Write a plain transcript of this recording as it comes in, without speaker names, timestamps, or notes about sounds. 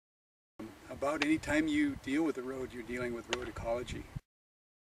about. Anytime you deal with a road, you're dealing with road ecology.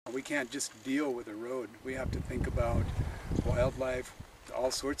 We can't just deal with a road. We have to think about wildlife,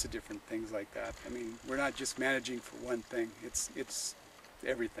 all sorts of different things like that. I mean, we're not just managing for one thing. It's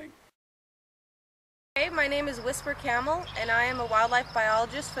everything. Hey, my name is Whisper Camel, and I am a wildlife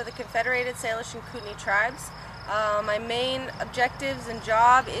biologist for the Confederated Salish and Kootenai tribes. My main objectives and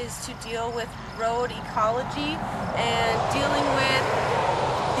job is to deal with road ecology and dealing with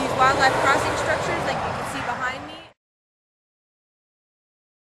these wildlife crossing structures like you can see behind me.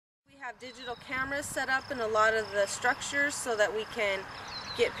 We have digital cameras set up in a lot of the structures so that we can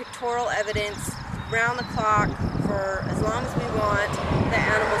get pictorial evidence round the clock for as long as we want that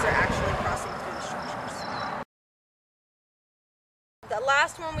animals are actually crossing through the structures. The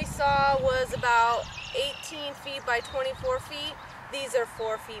last one we saw was about 18 feet by 24 feet. These are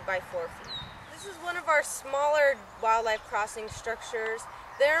 4 feet by 4 feet. This is one of our smaller wildlife crossing structures.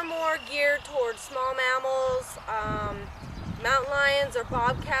 They're more geared towards small mammals. Mountain lions or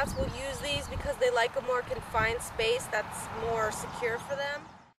bobcats will use these because they like a more confined space that's more secure for them.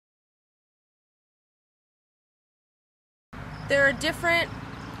 There are different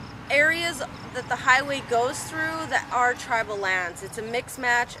areas that the highway goes through that are tribal lands. It's a mixed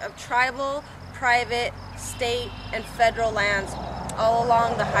match of tribal, private, state, and federal lands all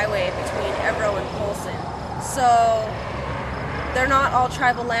along the highway between Evero and Polson. So they're not all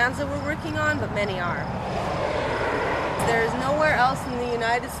tribal lands that we're working on, but many are. There's nowhere else in the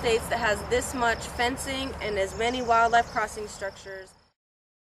United States that has this much fencing and as many wildlife crossing structures.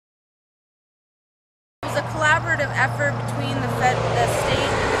 It was a collaborative effort between the state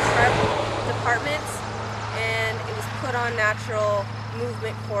and the tribal departments, and it was put on natural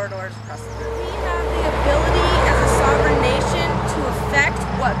movement corridors across the country. We have the ability as a sovereign nation to affect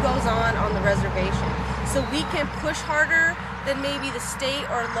what goes on the reservation. So we can push harder than maybe the state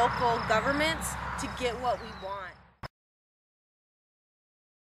or local governments to get what we want.